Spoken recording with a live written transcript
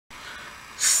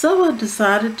So I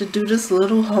decided to do this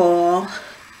little haul.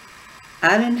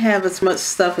 I didn't have as much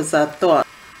stuff as I thought.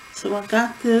 So I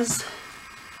got this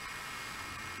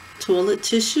toilet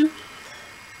tissue.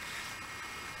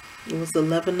 It was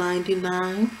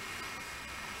 $11.99.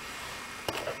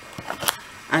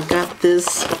 I got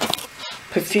this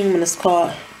perfume and it's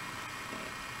called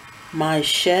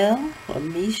Michelle or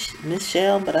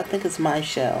Michelle, but I think it's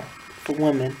Michelle for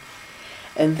women.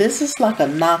 And this is like a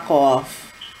knockoff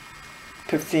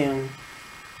perfume.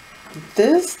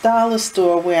 This dollar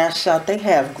store where I shop, they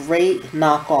have great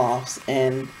knockoffs,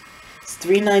 and it's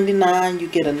 $3.99. You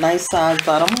get a nice size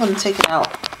bottle. I'm going to take it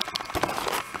out.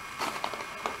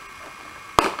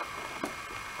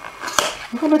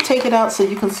 I'm going to take it out so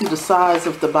you can see the size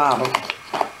of the bottle. Okay.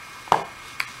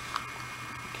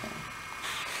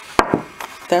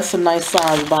 That's a nice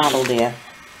size bottle there.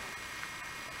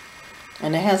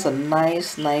 And it has a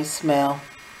nice smell.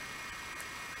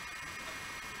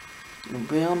 A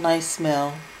real nice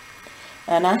smell.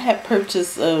 And I had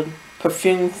purchased a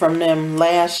perfume from them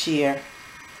last year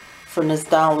from this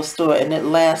dollar store, and it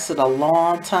lasted a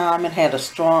long time. It had a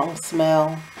strong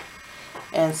smell.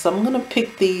 And so I'm going to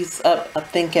pick these up, I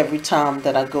think, every time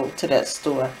that I go to that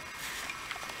store.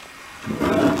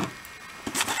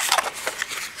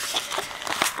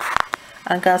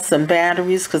 I got some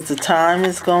batteries because the time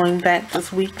is going back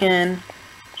this weekend.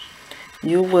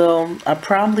 I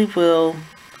probably will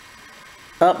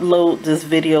upload this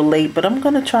video late, but I'm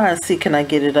going to try and see can I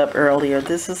get it up earlier.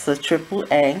 This is a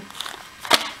AAA.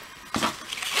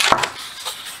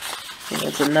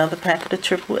 Here's another packet of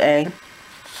AAA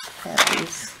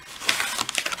batteries.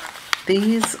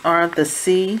 These are the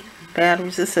C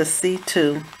batteries. It says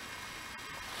C2.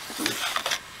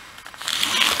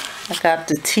 I got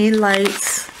the tea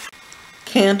lights,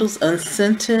 candles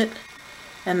unscented,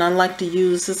 and I like to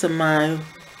use this in my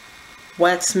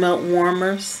wax melt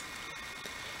warmers.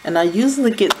 And I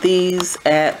usually get these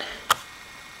at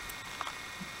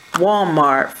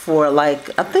Walmart for like,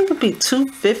 I think it'd be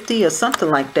 $2.50 or something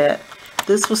like that.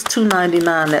 This was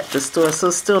 $2.99 at the store, so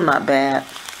it's still not bad.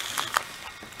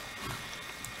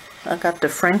 I got the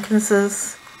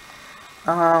fragrances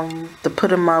to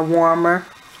put in my warmer.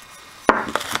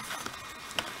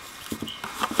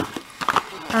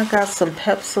 I got some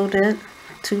Pepsodent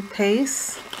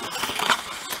toothpaste.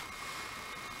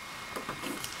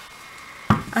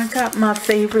 I got my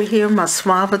favorite here, my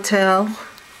Suavitel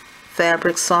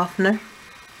fabric softener.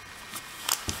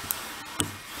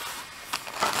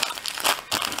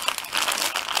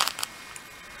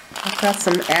 I got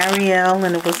some Ariel,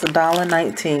 and it was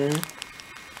 $1.19.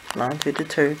 Laundry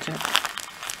detergent.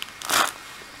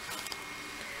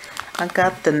 I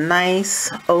got the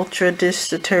nice Ultra dish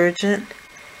detergent,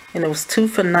 and it was 2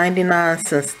 for 99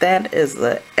 cents. That is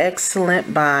an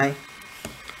excellent buy.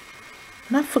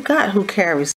 And I forgot who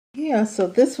carries. Yeah, so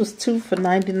this was 2 for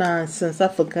 99 cents. I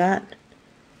forgot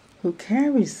who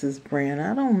carries this brand.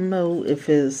 I don't know if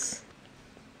it's,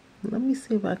 let me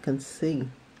see if I can see.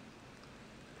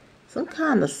 Some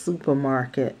kind of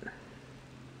supermarket.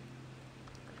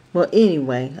 Well,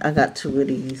 anyway, I got 2 of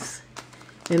these.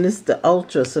 And it's the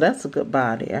Ultra, so that's a good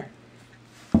buy there.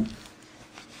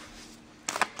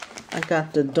 I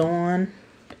got the Dawn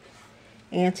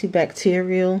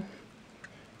antibacterial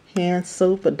hand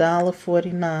soap,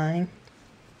 $1.49.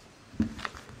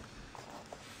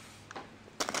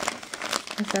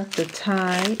 I got the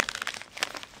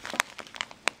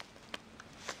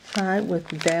Tide with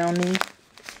Downy.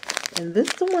 And this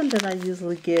is the one that I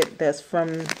usually get that's from,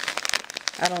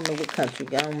 I don't know what country.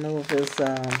 I don't know if it's,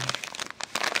 well,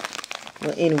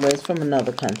 anyway, it's from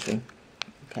another country.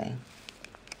 Okay.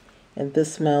 And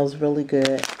this smells really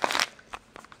good.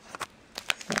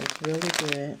 Smells really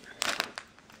good.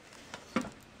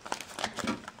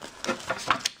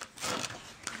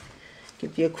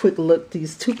 Give you a quick look.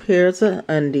 These 2 pairs of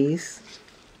undies.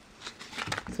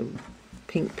 It's a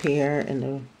pink pair and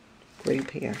a gray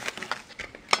pair.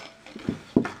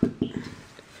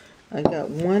 I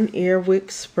got 1 Airwick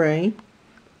spray.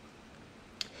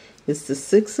 It's the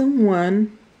 6-in-1.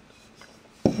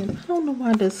 And I don't know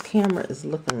why this camera is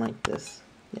looking like this,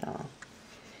 y'all.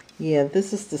 Yeah,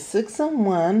 this is the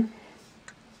 6-in-1.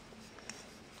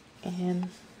 And I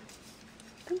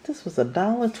think this was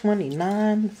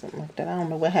 $1.29, something like that. I don't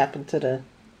know what happened to the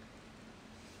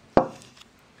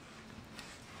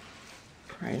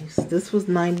price. This was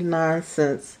 99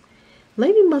 cents.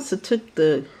 Lady must have took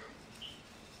the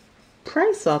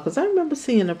price off, because I remember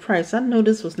seeing the price. I know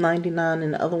this was 99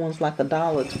 and the other one's like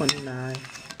 $1.29.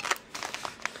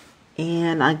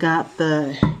 And I got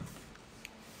the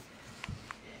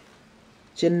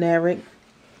generic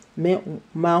mint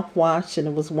mouthwash, and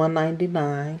it was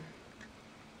 $1.99.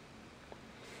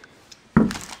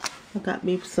 I got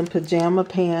me some pajama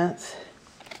pants,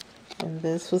 and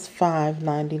this was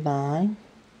 $5.99.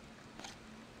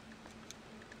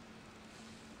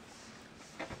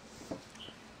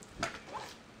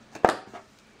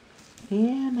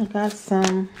 And I got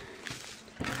some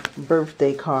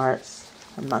birthday cards.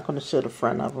 I'm not going to show the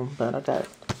front of them, but I got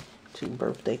 2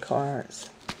 birthday cards.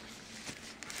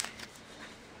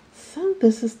 So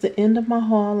this is the end of my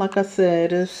haul. Like I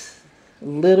said, it's a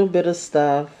little bit of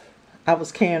stuff. I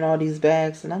was carrying all these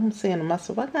bags, and I'm saying to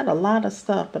myself, I got a lot of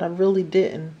stuff, but I really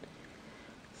didn't.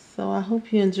 So I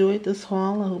hope you enjoyed this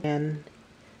haul, and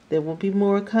there will be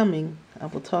more coming. I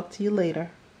will talk to you later.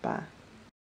 Bye.